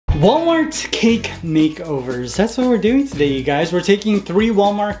Walmart Cake Makeovers. That's what we're doing today, you guys. We're taking 3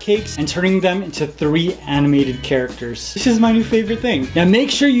 Walmart cakes and turning them into 3 animated characters. This is my new favorite thing. Now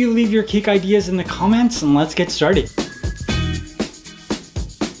make sure you leave your cake ideas in the comments and let's get started.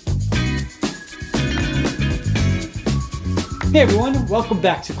 Hey everyone, welcome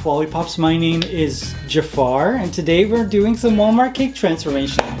back to Quality Pops. My name is Jafar and today we're doing some Walmart cake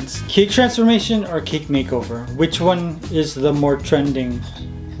transformations. Cake transformation or cake makeover? Which one is the more trending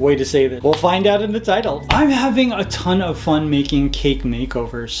way to say that? We'll find out in the title. I'm having a ton of fun making cake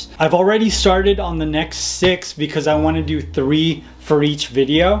makeovers. I've already started on the next 6 because I want to do 3 for each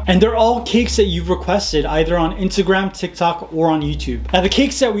video, and they're all cakes that you've requested either on Instagram, TikTok, or on YouTube. Now the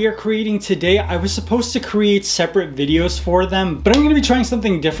cakes that we are creating today, I was supposed to create separate videos for them, but I'm going to be trying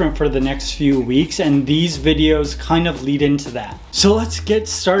something different for the next few weeks, and these videos kind of lead into that. So let's get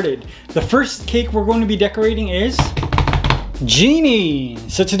started. The first cake we're going to be decorating is Genie.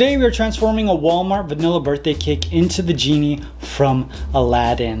 So today we are transforming a Walmart vanilla birthday cake into the Genie from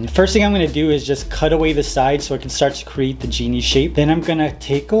Aladdin. First thing I'm going to do is just cut away the sides so I can start to create the Genie shape. Then I'm going to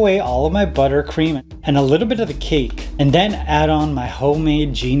take away all of my buttercream and a little bit of the cake, and then add on my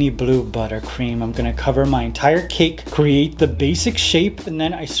homemade Genie blue buttercream. I'm going to cover my entire cake, create the basic shape, and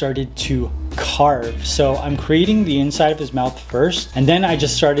then I started to carve. So I'm creating the inside of his mouth first, and then I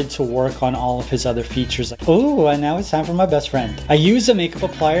just started to work on all of his other features. Oh, and now it's time for my best friend. I use a makeup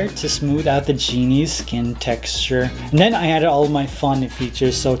applier to smooth out the Genie's skin texture, and then I added all of my fun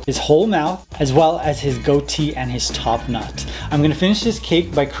features, so his whole mouth as well as his goatee and his top knot. I'm gonna finish this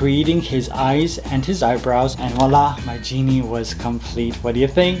cake by creating his eyes and his eyebrows, and voila, my Genie was complete. What do you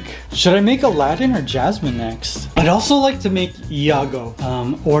think? Should I make Aladdin or Jasmine next? I'd also like to make Iago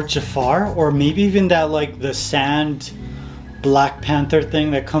or Jafar, or maybe even that like the sand Black Panther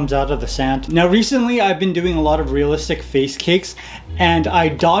thing that comes out of the sand. Now recently I've been doing a lot of realistic face cakes, and I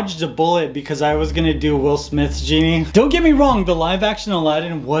dodged a bullet because I was gonna do Will Smith's Genie. Don't get me wrong, the live action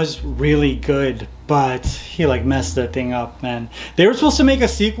Aladdin was really good, but he like messed that thing up, man. They were supposed to make a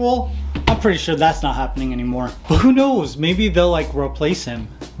sequel. I'm pretty sure that's not happening anymore. But who knows, maybe they'll like replace him.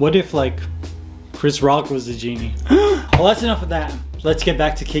 What if like Chris Rock was the Genie? Well, that's enough of that. Let's get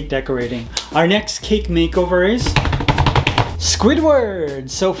back to cake decorating. Our next cake makeover is Squidward.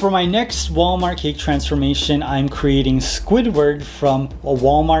 So for my next Walmart cake transformation, I'm creating Squidward from a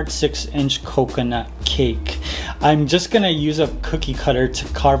Walmart 6-inch coconut cake. I'm just gonna use a cookie cutter to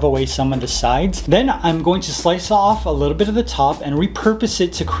carve away some of the sides. Then I'm going to slice off a little bit of the top and repurpose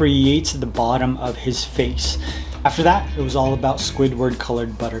it to create the bottom of his face. After that, it was all about Squidward colored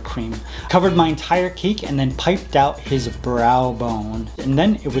buttercream. Covered my entire cake and then piped out his brow bone. And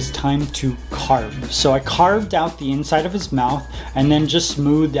then it was time to carve. So I carved out the inside of his mouth and then just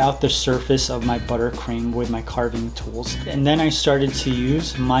smoothed out the surface of my buttercream with my carving tools. And then I started to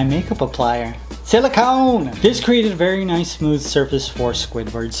use my makeup applier. Silicone! This created a very nice smooth surface for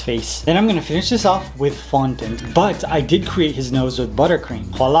Squidward's face. Then I'm gonna finish this off with fondant, but I did create his nose with buttercream.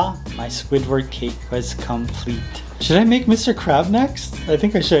 Voila, my Squidward cake was complete. Should I make Mr. Crab next? I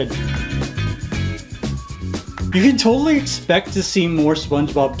think I should. You can totally expect to see more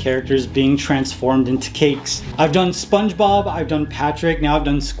SpongeBob characters being transformed into cakes. I've done SpongeBob, I've done Patrick, now I've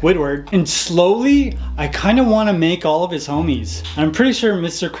done Squidward. And slowly, I kind of want to make all of his homies. I'm pretty sure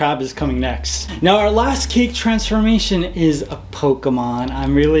Mr. Crab is coming next. Now our last cake transformation is a Pokemon.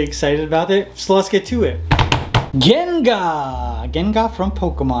 I'm really excited about it, so let's get to it. Gengar! Gengar from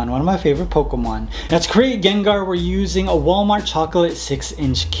Pokemon, one of my favorite Pokemon. Now to create Gengar, we're using a Walmart chocolate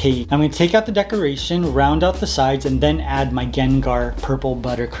 6-inch cake. I'm going to take out the decoration, round out the sides, and then add my Gengar purple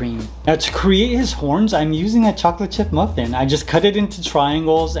buttercream. Now to create his horns, I'm using a chocolate chip muffin. I just cut it into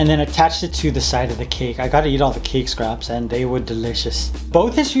triangles and then attached it to the side of the cake. I got to eat all the cake scraps and they were delicious.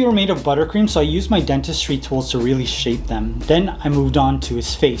 Both his feet were made of buttercream, so I used my dentistry tools to really shape them. Then I moved on to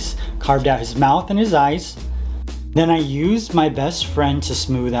his face, carved out his mouth and his eyes. Then I used my best friend to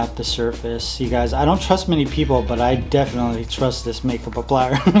smooth out the surface. You guys, I don't trust many people, but I definitely trust this makeup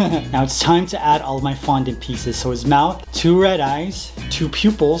applier. Now it's time to add all of my fondant pieces. So his mouth, 2 red eyes, 2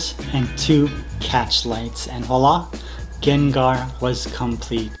 pupils, and 2 catch lights. And voila, Gengar was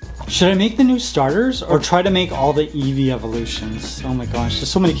complete. Should I make the new starters or try to make all the Eevee evolutions? Oh my gosh,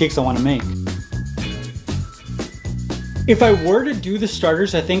 there's so many cakes I want to make. If I were to do the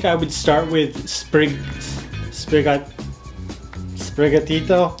starters, I think I would start with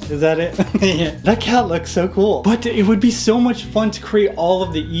Sprigatito, is that it? Yeah. That cat looks so cool. But it would be so much fun to create all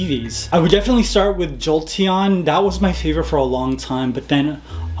of the Eevees. I would definitely start with Jolteon. That was my favorite for a long time, but then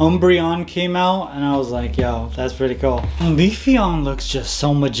Umbreon came out and I was like, yo, that's pretty cool. Leafeon looks just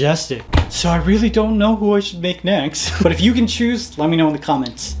so majestic. So I really don't know who I should make next. But if you can choose, let me know in the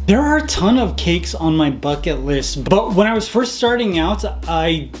comments. There are a ton of cakes on my bucket list, but when I was first starting out,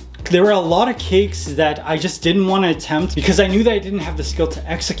 there were a lot of cakes that I just didn't want to attempt because I knew that I didn't have the skill to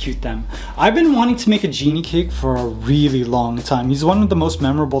execute them. I've been wanting to make a Genie cake for a really long time. He's one of the most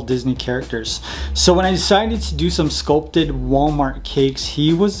memorable Disney characters. So when I decided to do some sculpted Walmart cakes,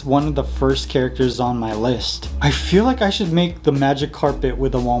 he was one of the first characters on my list. I feel like I should make the magic carpet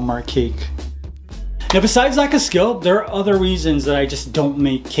with a Walmart cake. Now, besides lack of skill, there are other reasons that I just don't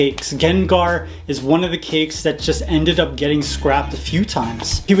make cakes. Gengar is one of the cakes that just ended up getting scrapped a few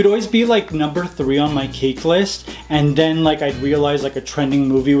times. He would always be like number 3 on my cake list, and then like I'd realize like a trending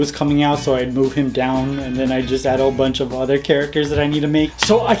movie was coming out, so I'd move him down, and then I'd just add a bunch of other characters that I need to make.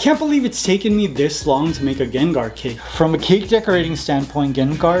 So I can't believe it's taken me this long to make a Gengar cake. From a cake decorating standpoint,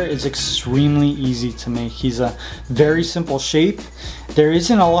 Gengar is extremely easy to make. He's a very simple shape. There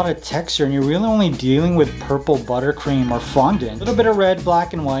isn't a lot of texture, and you're really only dealing with purple buttercream or fondant. A little bit of red,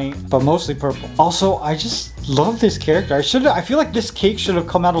 black, and white, but mostly purple. Also, I just love this character. I feel like this cake should have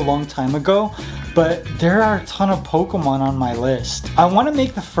come out a long time ago, but there are a ton of Pokemon on my list. I want to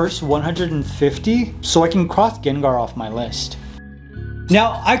make the first 150 so I can cross Gengar off my list.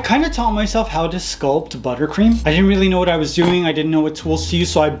 Now, I kind of taught myself how to sculpt buttercream. I didn't really know what I was doing. I didn't know what tools to use,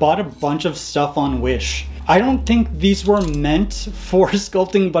 so I bought a bunch of stuff on Wish. I don't think these were meant for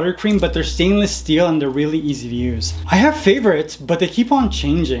sculpting buttercream, but they're stainless steel and they're really easy to use. I have favorites, but they keep on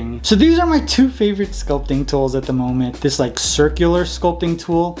changing. So these are my 2 favorite sculpting tools at the moment. This like circular sculpting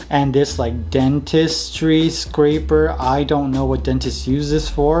tool and this like dentistry scraper. I don't know what dentists use this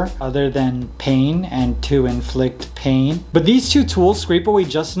for other than pain and to inflict pain. But these 2 tools scrape away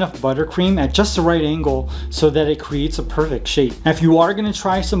just enough buttercream at just the right angle so that it creates a perfect shape. Now, if you are going to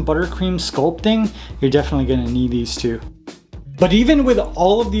try some buttercream sculpting, you're definitely going to need these 2. But even with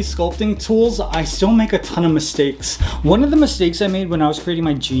all of these sculpting tools, I still make a ton of mistakes. One of the mistakes I made when I was creating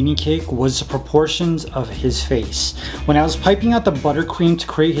my Genie cake was the proportions of his face. When I was piping out the buttercream to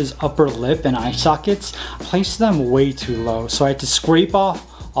create his upper lip and eye sockets, I placed them way too low. So I had to scrape off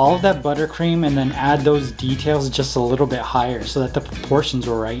all of that buttercream and then add those details just a little bit higher so that the proportions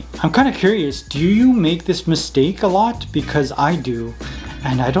were right. I'm kind of curious, do you make this mistake a lot? Because I do,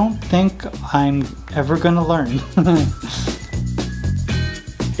 and I don't think I'm ever gonna learn.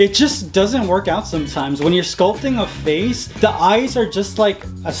 It just doesn't work out sometimes. When you're sculpting a face, the eyes are just like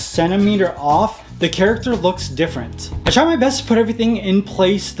a centimeter off. The character looks different. I try my best to put everything in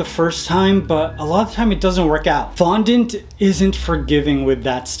place the first time, but a lot of the time it doesn't work out. Fondant isn't forgiving with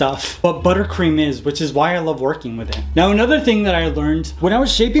that stuff, but buttercream is, which is why I love working with it. Now, another thing that I learned, when I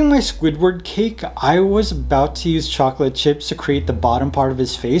was shaping my Squidward cake, I was about to use chocolate chips to create the bottom part of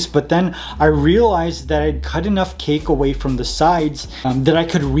his face, but then I realized that I'd cut enough cake away from the sides that I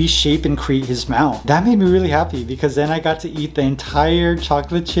could reshape and create his mouth. That made me really happy because then I got to eat the entire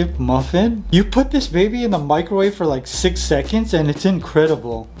chocolate chip muffin. You put this baby in the microwave for like 6 seconds and it's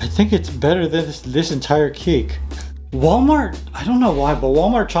incredible. I think it's better than this entire cake. Walmart, I don't know why, but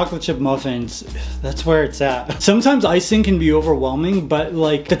Walmart chocolate chip muffins, that's where it's at. Sometimes icing can be overwhelming, but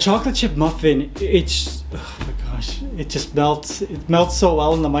like the chocolate chip muffin, it's, oh my gosh, it just melts. It melts so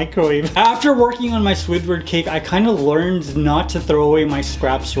well in the microwave. After working on my Squidward cake, I kind of learned not to throw away my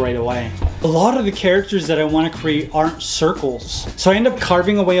scraps right away. A lot of the characters that I want to create aren't circles, so I end up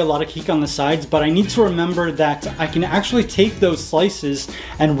carving away a lot of cake on the sides, but I need to remember that I can actually take those slices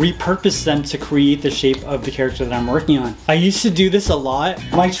and repurpose them to create the shape of the character that I'm working on. I used to do this a lot.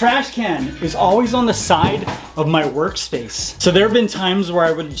 My trash can is always on the side of my workspace. So there have been times where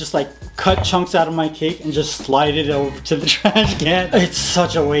I would just like cut chunks out of my cake and just slide it over to the trash can. It's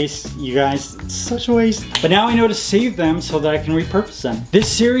such a waste, you guys. It's such a waste. But now I know to save them so that I can repurpose them.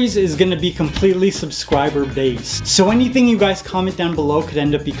 This series is going to be completely subscriber based. So anything you guys comment down below could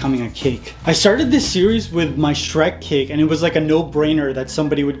end up becoming a cake. I started this series with my Shrek cake and it was like a no-brainer that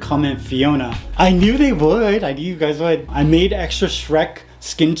somebody would comment Fiona. I knew they would. I knew you guys would. I made extra Shrek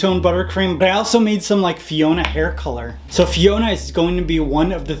skin tone buttercream, but I also made some like Fiona hair color. So Fiona is going to be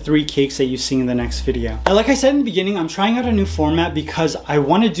one of the 3 cakes that you see in the next video. And like I said in the beginning, I'm trying out a new format because I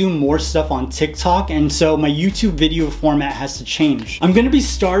want to do more stuff on TikTok, and so my YouTube video format has to change. I'm going to be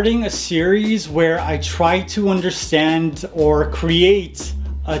starting a series where I try to understand or create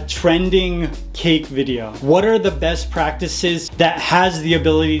a trending cake video. What are the best practices that has the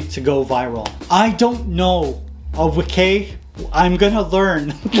ability to go viral? I don't know okay, I'm gonna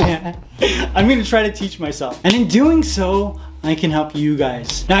learn. I'm gonna try to teach myself. And in doing so, I can help you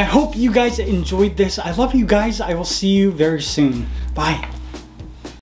guys. Now I hope you guys enjoyed this. I love you guys. I will see you very soon. Bye.